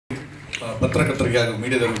ಪತ್ರಕರ್ತರಿಗೆ ಹಾಗೂ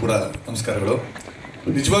ಮೀಡಿಯಾದವರು ಕೂಡ ನಮಸ್ಕಾರಗಳು.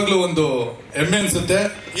 ನಿಜವಾಗ್ಲೂ ಒಂದು ಹೆಮ್ಮೆ ಅನ್ಸುತ್ತೆ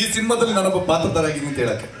ಈ ಸಿನಿಮಾದಲ್ಲಿ ನಾನೊಬ್ಬ ಪಾತ್ರಧಾರ ಆಗಿದ್ದೀನಿ ಅಂತ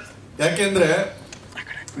ಹೇಳಕ್ಕೆ. ಯಾಕೆ ಅಂದ್ರೆ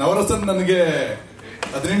ನವರಸನ್ ನನಗೆ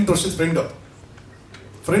 18 ವರ್ಷದ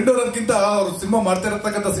ಫ್ರೆಂಡ್ ಅನ್ನೋದಕ್ಕಿಂತ ಅವ್ರು ಸಿನಿಮಾ ಮಾಡ್ತಾ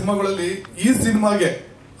ಇರತಕ್ಕಂಥ ಸಿನಿಮಾಗಳಲ್ಲಿ ಈ ಸಿನಿಮಾಗೆ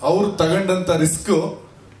ಅವ್ರು ತಗೊಂಡಂತ ರಿಸ್ಕ್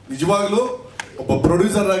ನಿಜವಾಗ್ಲೂ ಒಬ್ಬ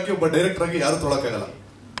ಪ್ರೊಡ್ಯೂಸರ್ ಆಗಿ ಒಬ್ಬ ಡೈರೆಕ್ಟರ್ ಆಗಿ ಯಾರು ತೊಳಕಾಗಲ್ಲ.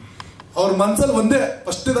 ಅವ್ರ ಮನ್ಸಲ್ಲಿ ಒಂದೇ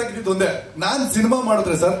ಫಸ್ಟ್ದಾಗಿದ್ದು ಒಂದೇ, ನಾನ್ ಸಿನಿಮಾ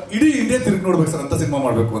ಮಾಡಿದ್ರೆ ಸರ್ ಇಡೀ ಇಂಡಿಯಾ ತಿರುಗಿ ನೋಡ್ಬೇಕು ಸರ್ ಅಂತ ಸಿನಿಮಾ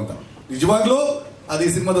ಮಾಡ್ಬೇಕು ಅಂತ. ನಿಜವಾಗ್ಲೂ ಅದು ಈ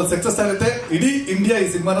ಸಿನಿಮಾದಲ್ಲಿ ಸಕ್ಸಸ್ ಆಗುತ್ತೆ. ಇಡೀ ಇಂಡಿಯಾ ಈ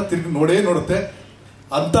ಸಿನಿಮಾನ ತಿರುಗಿ ನೋಡುತ್ತೆ.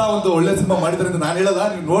 ಅಂತ ಒಂದು ಒಳ್ಳೆ ಸಿನಿಮಾ ಮಾಡಿದ್ರೆ ಅಂತ ನಾನು ಹೇಳಲ್ಲ,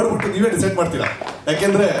 ನೀವು ನೋಡ್ಬಿಟ್ಟು ನೀವೇ ಡಿಸೈಡ್ ಮಾಡ್ತೀರಾ.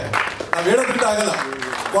 ಯಾಕೆಂದ್ರೆ ನಾವ್ ಹೇಳೋದ್ರಿಂದ ಆಗಲ್ಲ.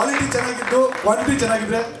 ಕ್ವಾಲಿಟಿ ಚೆನ್ನಾಗಿದ್ದು ಕ್ವಾಂಟಿಟಿ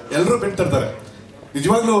ಚೆನ್ನಾಗಿದ್ರೆ ಎಲ್ಲರೂ ಬೆಂಡ್ತಿರ್ತಾರೆ.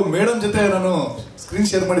 ನಿಜವಾಗ್ಲೂ ಮೇಡಮ್ ಜೊತೆ ನಾನು ಸ್ಕ್ರೀನ್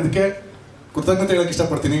ಶೇರ್ ಮಾಡಿದ್ದಕ್ಕೆ ಕೃತಜ್ಞತೆ ಹೇಳಕ್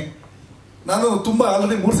ಇಷ್ಟಪಡ್ತೀನಿ. ನಾನು ತುಂಬಾ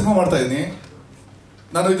ಆಲ್ರೆಡಿ 3 ಸಿನಿಮಾ ಮಾಡ್ತಾ ಇದ್ದೀನಿ.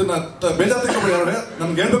 ನಾನು ಇದನ್ನ ಬೇಜಾರು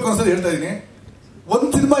ನನ್ಗೆ ಹೇಳ್ಬೇಕು ಅನ್ಸೋದು ಹೇಳ್ತಾ ಇದೀನಿ. 1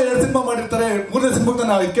 ಸಿನಿಮಾ 2 ಸಿನಿಮಾ ಮಾಡಿರ್ತಾರೆ. 3ನೇ ಸಿನಿಮಾಕ್ಕೆ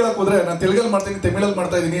ನಾವು ಕೇಳಕ್ ಹೋದ್ರೆ ನಾನು ತೆಲುಗಲ್ಲಿ ಮಾಡ್ತಾ ಇದೀನಿ, ತಮಿಳಲ್ಲಿ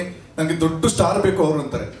ಮಾಡ್ತಾ ಇದೀನಿ, ನನಗೆ ದೊಡ್ಡ ಸ್ಟಾರ್ ಬೇಕು ಅವರು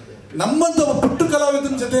ಅಂತಾರೆ. ನಮ್ಮಂತ ಪುಟ್ಟ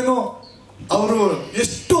ಕಲಾವಿದನ ಜೊತೆನು ಅವರು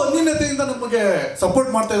ಎಷ್ಟು ಅನ್ಯೂನ್ಯತೆಯಿಂದ ನಮಗೆ ಸಪೋರ್ಟ್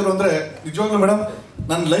ಮಾಡ್ತಾ ಇದ್ರು ಅಂದ್ರೆ ನಿಜವಾಗ್ಲೂ ಮೇಡಮ್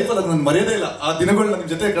ನನ್ನ ಲೈಫಲ್ಲಿ ನಾನು ಮರೆಯೋದೇ ಇಲ್ಲ. ಆ ದಿನಗಳು ನನ್ನ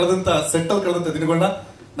ಜೊತೆ ಕಳೆದಂತ ಸೆಂಟಲ್ ಕಳೆದಂತ ದಿನಗಳನ್ನ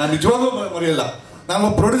ನಾನು ನಿಜವಾಗ್ಲೂ ಮರೆಯಲ್ಲ. ನಾನು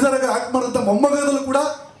ಪ್ರೊಡ್ಯೂಸರ್ ಆಗಿ ಆಕ್ಟ್ ಮಾಡಿದಂತ ಮೊಮ್ಮಗದಲ್ಲೂ ಕೂಡ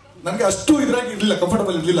ನನಗೆ ಅಷ್ಟು ಇದ್ರಾಗಿ ಇರ್ಲಿಲ್ಲ,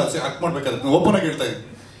 ಕಂಫರ್ಟಬಲ್ ಇರ್ಲಿಲ್ಲ ಆಕ್ಟ್ ಮಾಡ್ಬೇಕಾದ್ರೆ. ನಾನು ಓಪನ್ ಆಗಿ ಹೇಳ್ತಾ ಇದ್ದೀನಿ.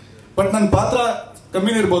 ಬಟ್ ನನ್ನ ಪಾತ್ರ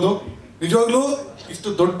ಕಮ್ಮಿನೇ ಇರ್ಬೋದು. ನಿಜವಾಗ್ಲೂ ಇಷ್ಟು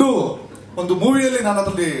ದೊಡ್ಡ ಒಂದು ಮೂವಿಯಲ್ಲಿ ನಾನು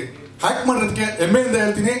ಅದರಲ್ಲಿ ಆಕ್ಟ್ ಮಾಡೋದಕ್ಕೆ ಹೆಮ್ಮೆಯಿಂದ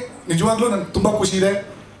ಹೇಳ್ತೀನಿ. ನಿಜವಾಗ್ಲೂ ನನ್ಗೆ ತುಂಬಾ ಖುಷಿ ಇದೆ.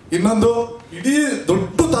 ಇನ್ನೊಂದು, ಇಡೀ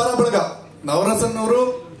ದೊಡ್ಡ ತಾರಾ ಬಳಗ ನವರಸನ್ ಅವರು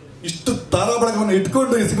ಇಷ್ಟು ತಾರಾ ಬಳಗವನ್ನು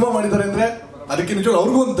ಇಟ್ಕೊಂಡು ಈ ಸಿನಿಮಾ ಮಾಡಿದ್ದಾರೆ ಅಂದ್ರೆ ಅದಕ್ಕೆ ನಿಜವಾಗ್ಲೂ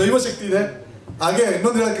ಅವ್ರಿಗೂ ಒಂದು ದೈವ ಶಕ್ತಿ ಇದೆ. ಹಾಗೆ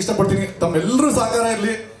ಇನ್ನೊಂದು ಹೇಳಕ್ ಇಷ್ಟಪಡ್ತೀನಿ, ತಮ್ಮೆಲ್ಲರೂ ಸಹಕಾರ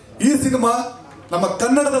ಇರಲಿ. ಈ ಸಿನಿಮಾ ನಮ್ಮ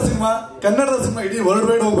ಕನ್ನಡದ ಸಿನಿಮಾ ಇಡೀ ವರ್ಲ್ಡ್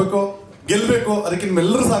ವೈಡ್ ಹೋಗ್ಬೇಕು, ಗೆಲ್ಬೇಕು. ಅದಕ್ಕೆ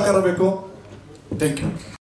ನಿಮ್ಮೆಲ್ಲರೂ ಸಹಕಾರ ಬೇಕು. Thank you.